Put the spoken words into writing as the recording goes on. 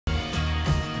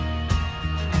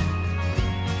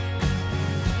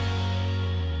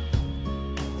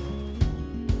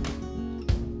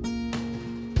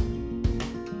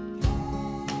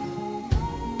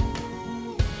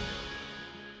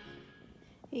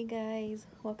Hey guys,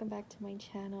 welcome back to my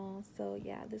channel. So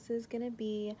yeah, this is gonna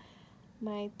be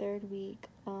my third week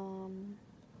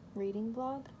reading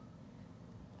vlog.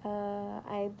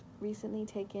 I've recently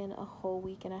taken a whole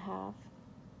week and a half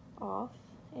off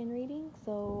in reading,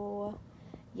 so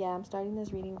yeah, I'm starting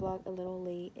this reading vlog a little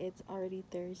late. It's already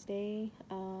Thursday,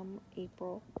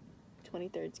 April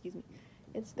 23rd, excuse me.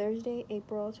 It's Thursday,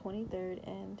 April 23rd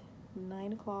and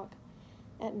 9 o'clock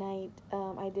at night.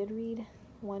 I did read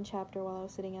one chapter while I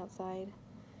was sitting outside,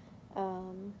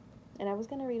 and I was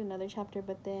gonna read another chapter,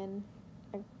 but then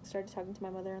I started talking to my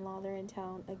mother-in-law. They're in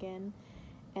town again,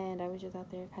 and I was just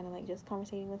out there kind of like just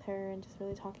conversating with her and just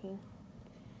really talking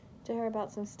to her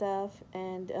about some stuff.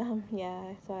 And yeah,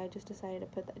 so I just decided to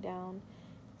put that down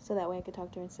so that way I could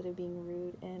talk to her instead of being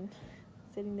rude and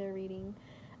sitting there reading.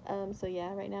 So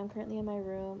yeah, right now I'm currently in my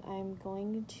room. I'm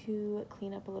going to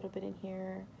clean up a little bit in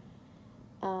here.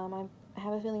 I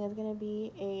have a feeling it's gonna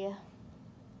be a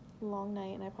long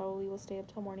night, and I probably will stay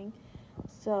up till morning.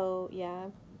 So yeah,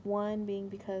 one being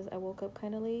because I woke up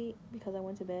kind of late because I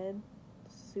went to bed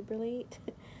super late.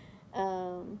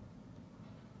 um,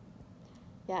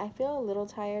 yeah, I feel a little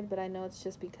tired, but I know it's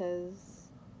just because,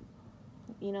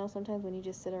 you know, sometimes when you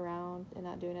just sit around and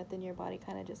not do nothing, your body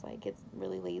kind of just like gets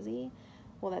really lazy.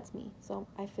 Well, that's me. So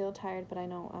I feel tired, but I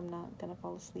know I'm not gonna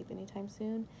fall asleep anytime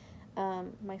soon.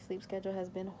 My sleep schedule has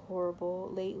been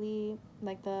horrible lately.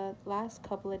 Like the last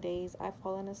couple of days, I've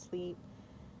fallen asleep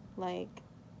like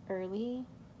early,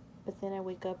 but then I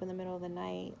wake up in the middle of the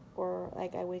night, or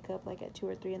like I wake up like at 2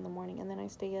 or 3 in the morning, and then I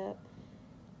stay up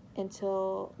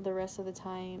until the rest of the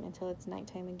time until it's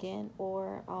nighttime again,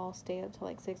 or I'll stay up till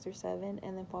like 6 or 7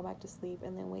 and then fall back to sleep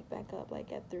and then wake back up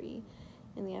like at 3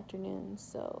 in the afternoon.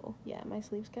 So yeah, my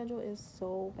sleep schedule is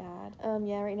so bad.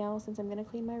 Yeah, right now, since I'm gonna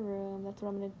clean my room, that's what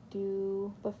I'm gonna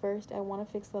do. But first, I want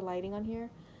to fix the lighting on here.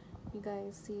 You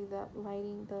guys see that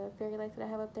lighting, the fairy lights that I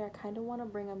have up there? I kind of want to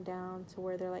bring them down to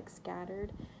where they're like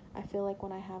scattered. I feel like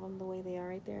when I have them the way they are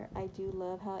right there, I do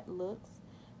love how it looks,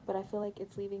 but I feel like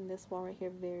it's leaving this wall right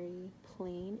here very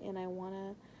plain, and I want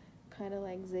to kind of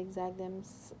like zigzag them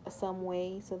some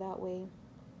way so that way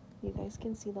you guys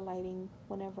can see the lighting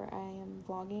whenever I am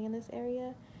vlogging in this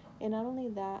area. And not only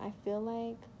that, I feel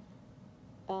like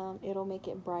it'll make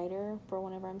it brighter for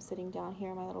whenever I'm sitting down here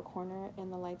in my little corner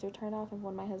and the lights are turned off, and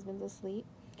when my husband's asleep,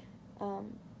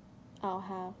 um, I'll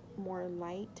have more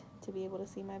light to be able to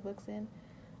see my books in.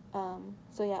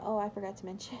 So yeah, oh, I forgot to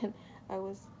mention, I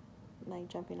was like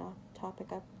jumping off topic,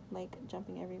 I'm like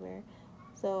jumping everywhere.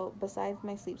 So besides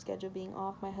my sleep schedule being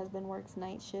off, my husband works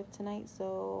night shift tonight,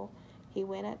 so he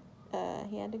went at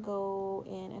he had to go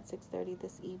in at 6:30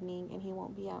 this evening, and he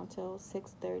won't be out until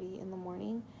 6:30 in the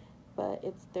morning, but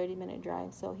it's 30-minute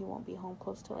drive, so he won't be home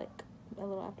close to like a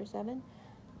little after 7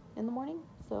 in the morning.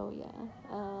 So yeah,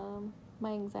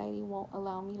 my anxiety won't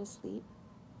allow me to sleep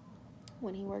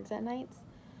when he works at nights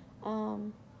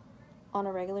on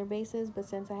a regular basis. But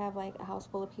since I have like a house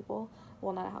full of people,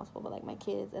 well, not a house full, but like my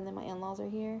kids and then my in-laws are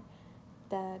here,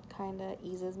 that kind of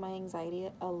eases my anxiety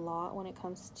a lot when it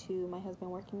comes to my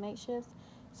husband working night shifts.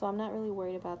 So I'm not really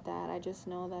worried about that. I just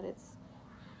know that it's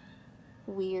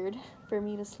weird for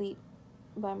me to sleep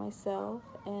by myself,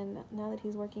 and now that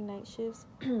he's working night shifts,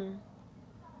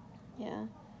 yeah,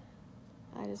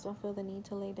 I just don't feel the need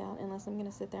to lay down unless I'm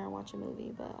gonna sit there and watch a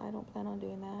movie, but I don't plan on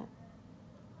doing that.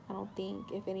 I don't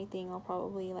think. If anything, I'll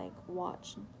probably like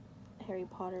watch Harry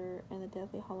Potter and the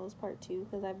Deathly Hallows Part 2,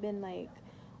 because I've been like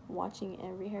watching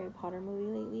every Harry Potter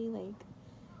movie lately, like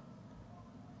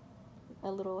a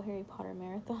little Harry Potter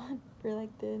marathon for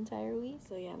like the entire week.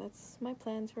 So yeah, that's my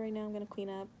plans for right now. I'm gonna clean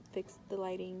up, fix the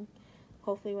lighting.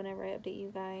 Hopefully whenever I update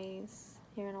you guys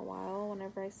here in a while,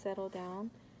 whenever I settle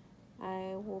down,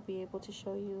 I will be able to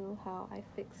show you how I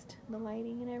fixed the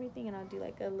lighting and everything, and I'll do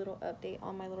like a little update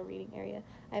on my little reading area.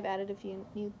 I've added a few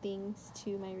new things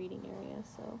to my reading area,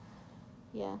 so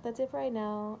yeah, that's it for right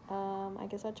now. I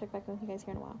guess I'll check back with you guys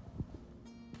here in a while.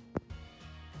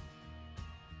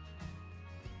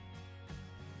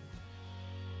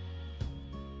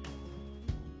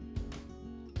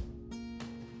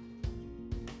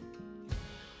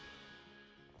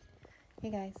 Hey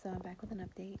guys, so I'm back with an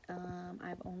update.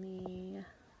 I've only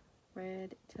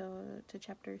read to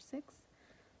chapter 6,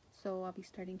 so I'll be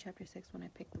starting chapter 6 when I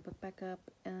pick the book back up.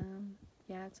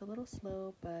 Yeah, it's a little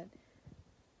slow, but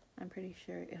I'm pretty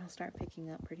sure it'll start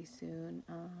picking up pretty soon.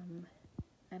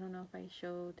 I don't know if I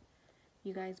showed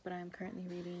you guys, but I'm currently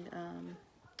reading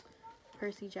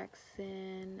Percy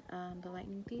Jackson, The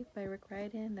Lightning Thief by Rick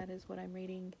Riordan. That is what I'm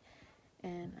reading,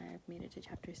 and I've made it to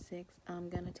chapter 6. I'm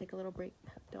gonna take a little break.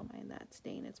 Don't mind that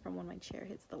stain, it's from when my chair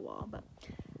hits the wall. But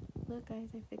look guys,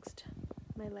 I fixed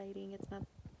my lighting. It's not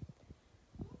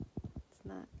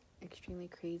not extremely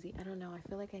crazy. I don't know. I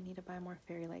feel like I need to buy more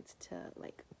fairy lights to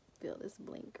like feel this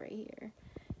blink right here,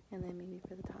 and then maybe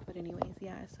for the top. But anyways,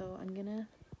 yeah, so I'm gonna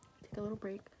take a little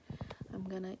break. I'm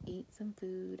gonna eat some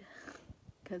food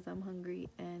because I'm hungry,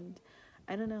 and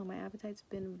I don't know, my appetite's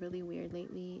been really weird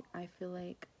lately. I feel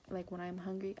like when I'm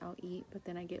hungry I'll eat, but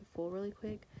then I get full really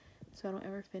quick, so I don't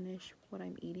ever finish what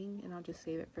I'm eating, and I'll just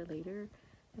save it for later.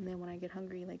 And then when I get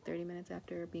hungry, like 30 minutes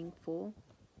after being full,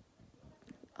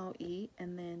 I'll eat.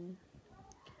 And then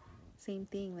same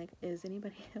thing, like, is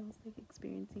anybody else like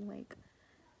experiencing like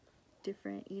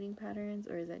different eating patterns,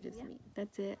 or is that just me?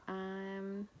 That's it.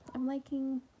 I'm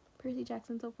liking Percy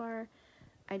Jackson so far.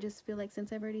 I just feel like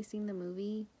since I've already seen the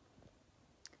movie,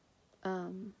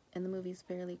 and the movie's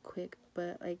fairly quick,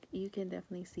 but like you can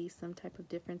definitely see some type of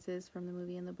differences from the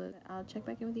movie and the book. I'll check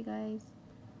back in with you guys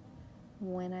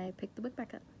when I pick the book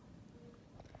back up.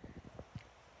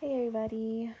 Hey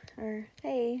everybody, or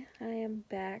hey, I am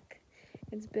back.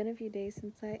 It's been a few days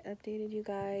since I updated you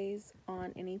guys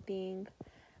on anything.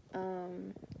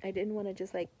 I didn't want to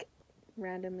just like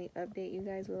randomly update you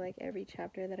guys with like every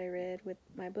chapter that I read with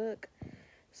my book.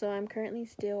 So I'm currently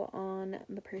still on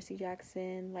the Percy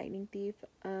Jackson Lightning Thief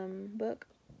book.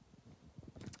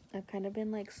 I've kind of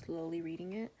been like slowly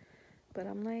reading it, but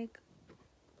I'm like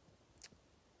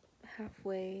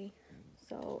halfway,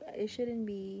 so it shouldn't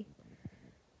be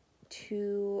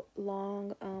too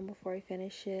long before I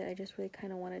finish it. I just really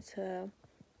kind of wanted to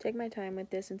take my time with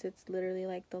this, since it's literally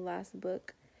like the last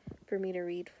book for me to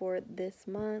read for this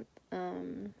month,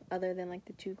 other than like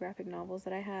the 2 graphic novels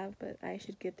that I have, but I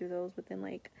should get through those within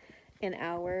like an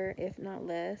hour, if not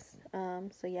less.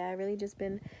 So yeah, I really just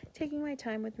been taking my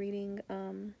time with reading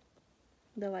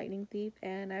The Lightning Thief,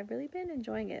 and I've really been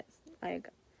enjoying it. Like,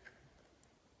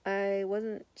 I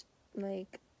wasn't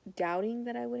like doubting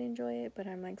that I would enjoy it, but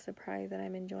I'm like surprised that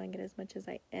I'm enjoying it as much as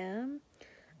I am.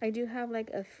 I do have like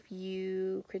a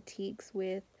few critiques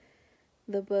with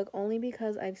the book, only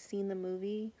because I've seen the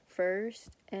movie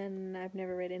first and I've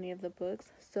never read any of the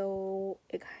books, so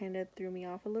it kind of threw me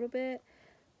off a little bit.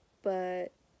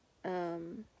 But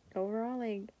overall,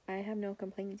 like, I have no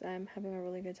complaints. I'm having a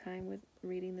really good time with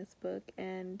reading this book,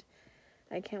 and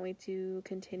I can't wait to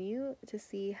continue to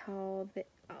see how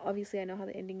obviously I know how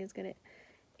the ending is gonna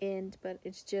end, but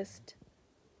it's just,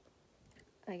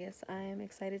 I guess I'm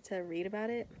excited to read about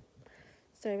it.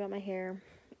 Sorry about my hair.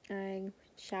 I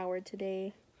showered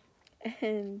today,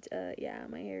 and yeah,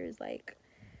 my hair is like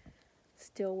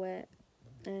still wet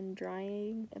and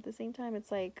drying at the same time.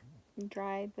 It's like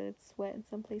dried, but it's wet in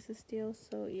some places still,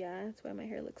 so yeah, that's why my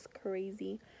hair looks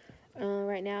crazy.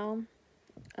 Right now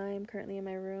I am currently in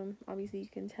my room. Obviously you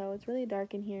can tell it's really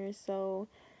dark in here, so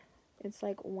it's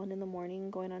like 1 in the morning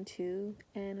going on 2,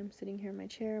 and I'm sitting here in my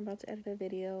chair about to edit a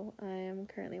video. I am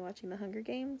currently watching The Hunger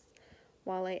Games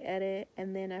while I edit,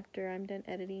 and then after I'm done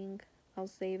editing, I'll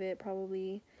save it,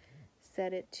 probably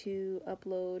set it to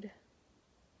upload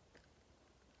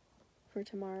for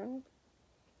tomorrow,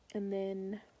 and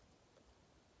then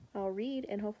I'll read,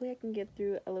 and hopefully I can get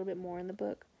through a little bit more in the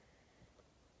book,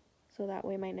 so that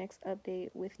way my next update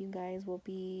with you guys will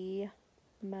be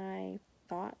my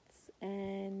thoughts.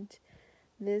 And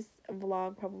this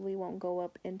vlog probably won't go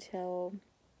up until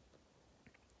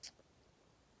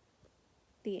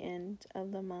the end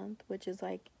of the month, which is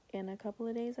like in a couple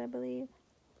of days, I believe.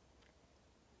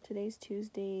 Today's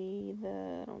Tuesday,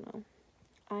 I don't know.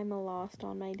 I'm lost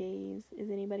on my days. Is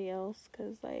anybody else?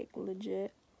 Because like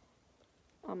legit,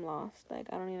 I'm lost. Like,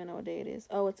 I don't even know what day it is.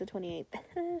 Oh, it's the 28th.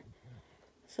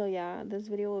 So yeah, this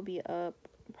video will be up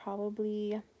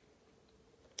probably,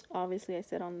 obviously I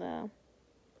said on the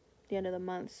end of the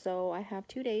month, so I have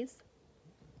 2 days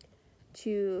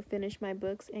to finish my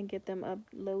books and get them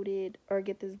uploaded, or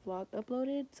get this vlog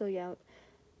uploaded. So yeah,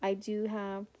 I do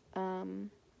have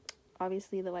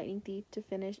obviously The Lightning Thief to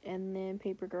finish, and then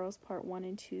Paper Girls Part 1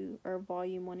 and 2, or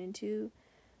Volume 1 and 2,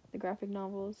 the graphic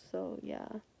novels. So yeah,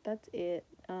 that's it.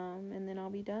 And then I'll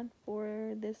be done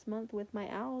for this month with my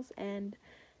owls, and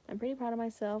I'm pretty proud of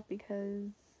myself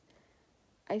because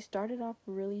I started off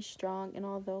really strong, and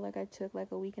although like I took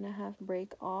like a 1.5 week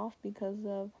break off because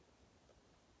of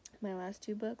my last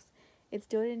 2 books, it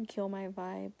still didn't kill my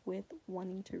vibe with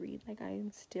wanting to read. Like,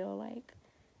 I'm still like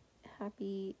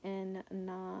happy and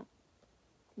not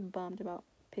bummed about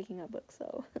picking up books.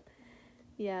 So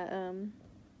yeah,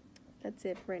 that's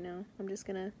it for right now. I'm just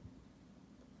gonna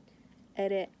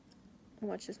edit and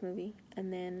watch this movie,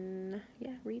 and then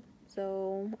yeah, read.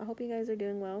 So I hope you guys are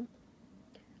doing well.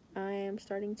 I am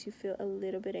starting to feel a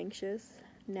little bit anxious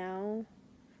now,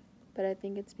 but I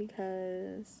think it's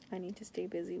because I need to stay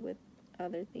busy with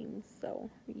other things. So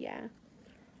yeah,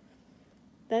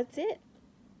 that's it.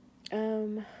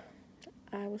 Um,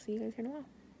 I will see you guys here in a while.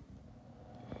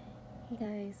 Hey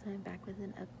guys, so I'm back with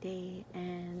an update,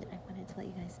 and I wanted to let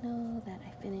you guys know that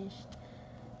I finished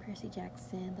Percy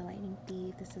Jackson, The Lightning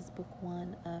Thief. This is book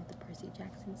 1 of the Percy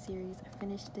Jackson series. I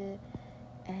finished it,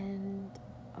 and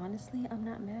honestly, I'm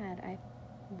not mad. I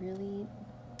really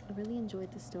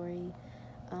enjoyed the story.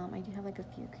 I do have like a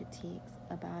few critiques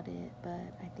about it,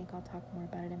 but I think I'll talk more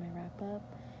about it in my wrap up.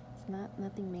 It's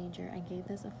nothing major. I gave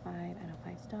this a 5 out of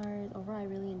 5 stars. Overall, I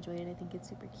really enjoyed it. I think it's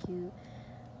super cute.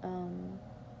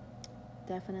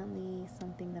 Definitely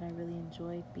something that I really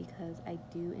enjoyed because I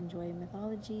do enjoy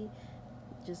mythology.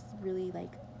 Just really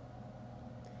like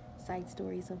side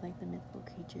stories of like the mythical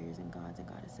creatures and gods and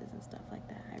goddesses and stuff like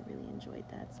that. I really enjoyed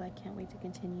that, so I can't wait to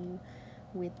continue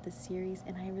with the series.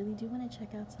 And I really do want to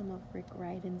check out some of Rick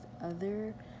Riordan's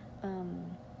other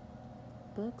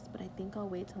books, but I think I'll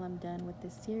wait till I'm done with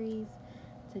this series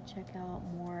to check out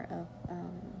more of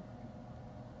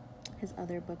his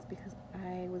other books, because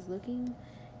I was looking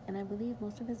and I believe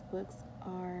most of his books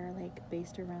are like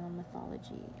based around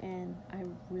mythology, and I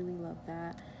really love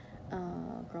that.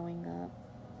 Growing up,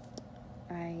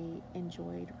 I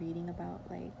enjoyed reading about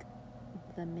like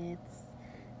the myths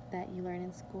that you learn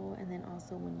in school, and then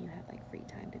also when you have like free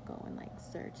time to go and like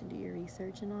search and do your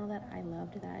research and all that. I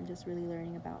loved that, and just really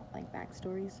learning about like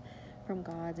backstories from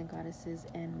gods and goddesses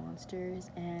and monsters.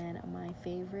 And my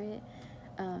favorite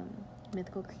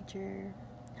mythical creature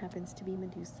happens to be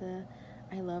Medusa.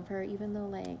 I love her, even though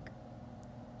like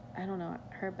I don't know,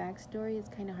 her backstory is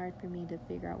kind of hard for me to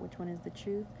figure out which one is the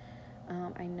truth.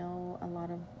 I know a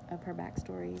lot of her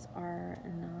backstories are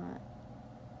not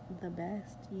the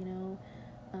best, you know,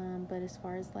 but as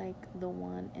far as like the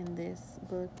one in this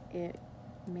book, it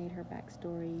made her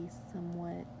backstory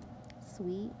somewhat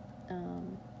sweet.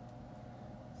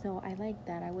 So I like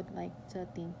that. I would like to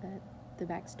think that the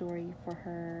backstory for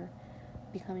her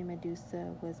becoming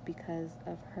Medusa was because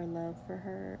of her love for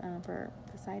her, for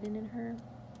Poseidon and her,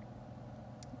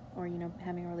 or you know,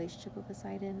 having a relationship with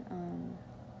Poseidon.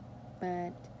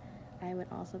 But I would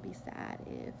also be sad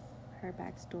if her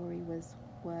backstory was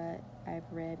what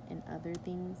I've read in other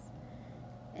things,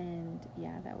 and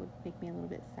yeah, that would make me a little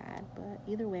bit sad. But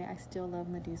either way, I still love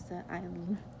Medusa. I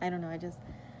don't know, I just,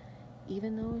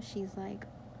 even though she's like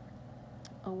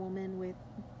a woman with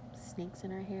snakes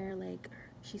in her hair, like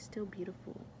she's still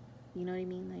beautiful, you know what I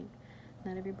mean? Like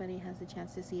not everybody has the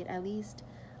chance to see it. At least,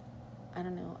 I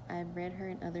don't know, I've read her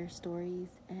in other stories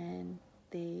and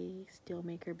they still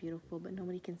make her beautiful, but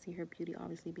nobody can see her beauty,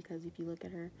 obviously, because if you look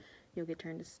at her, you'll get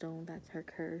turned to stone. That's her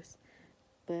curse.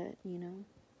 But, you know,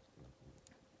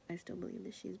 I still believe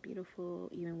that she's beautiful,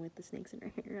 even with the snakes in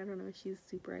her hair. I don't know, she's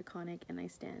super iconic, and I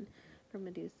stand for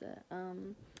Medusa.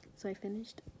 So I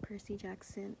finished Percy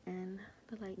Jackson and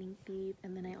The Lightning Thief,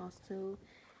 and then I also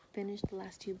finished the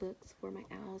last 2 books for my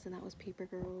O.W.Ls, and that was Paper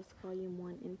Girls, Volume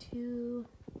 1 and 2.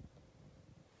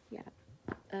 Yeah.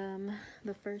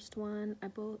 The first one,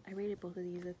 I rated both of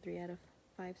these a 3 out of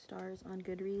 5 stars on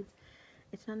Goodreads.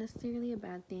 It's not necessarily a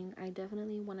bad thing. I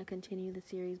definitely want to continue the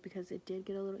series because it did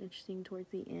get a little interesting towards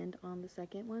the end on the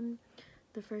second one.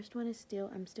 The first one is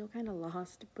I'm still kind of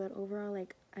lost, but overall,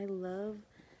 like, I love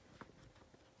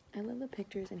the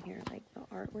pictures in here. Like, the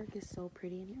artwork is so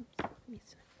pretty in here. Let me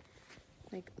see.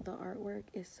 Like, the artwork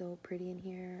is so pretty in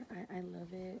here. I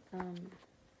love it.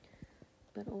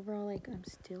 But overall, like, I'm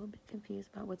still a bit confused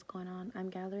about what's going on. I'm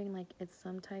gathering, like, it's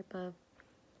some type of,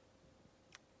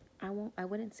 I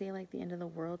wouldn't say, like, the end of the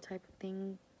world type of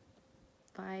thing,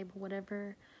 vibe,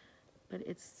 whatever, but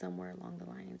it's somewhere along the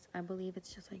lines. I believe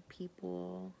it's just, like,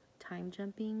 people time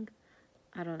jumping.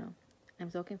 I don't know. I'm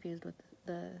so confused with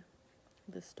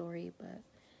the story, but,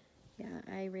 yeah,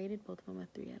 I rated both of them a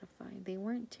 3 out of 5. They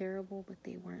weren't terrible, but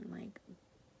they weren't, like,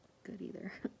 good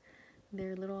either.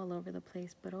 They're a little all over the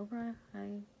place, but overall,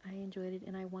 I enjoyed it,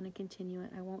 and I want to continue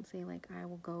it. I won't say, like, I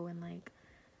will go and, like,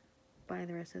 buy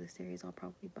the rest of the series. I'll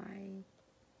probably buy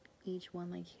each one,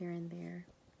 like, here and there.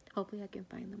 Hopefully I can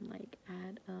find them, like,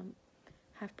 at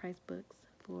half-price books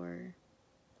for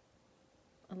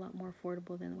a lot more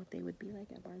affordable than what they would be,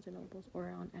 like, at Barnes & Nobles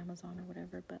or on Amazon or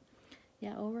whatever. But,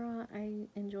 yeah, overall, I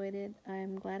enjoyed it.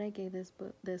 I'm glad I gave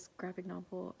this graphic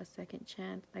novel a second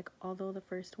chance. Like, although the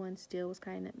first one still was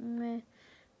kind of meh,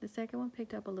 the second one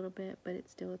picked up a little bit, but it's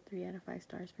still a 3 out of 5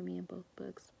 stars for me in both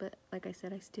books. But like I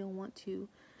said, I still want to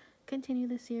continue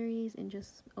the series, and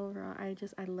just overall, I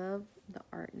love the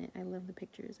art in it. I love the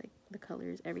pictures, like the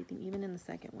colors, everything. Even in the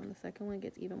second one. The second one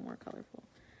gets even more colorful.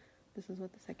 This is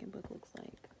what the second book looks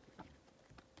like.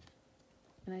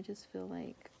 And I just feel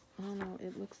like, I don't know,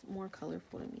 it looks more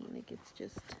colorful to me. Like, it's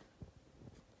just,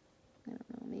 I don't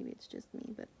know, maybe it's just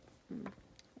me, but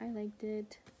I liked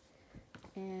it,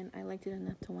 and I liked it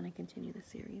enough to want to continue the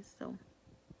series. So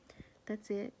that's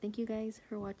it. Thank you guys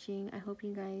for watching. I hope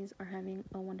you guys are having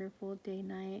a wonderful day,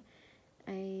 night.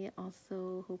 I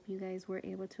also hope you guys were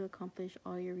able to accomplish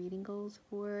all your reading goals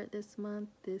for this month.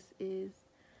 This is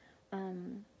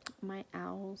my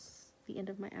owls, the end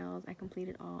of my owls. I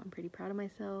completed all. I'm pretty proud of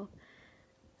myself.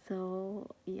 So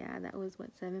yeah, that was what,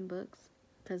 7 books,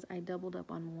 because I doubled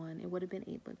up on one. It would have been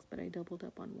 8 books, but I doubled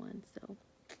up on one, so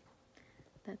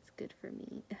that's good for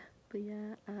me. But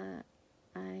yeah,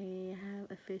 I have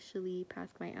officially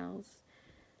passed my owls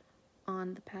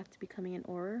on the path to becoming an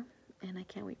aura, and I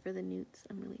can't wait for the newts.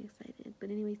 I'm really excited.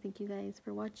 But anyways, thank you guys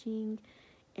for watching,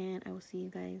 and I will see you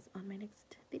guys on my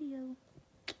next video.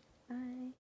 Bye.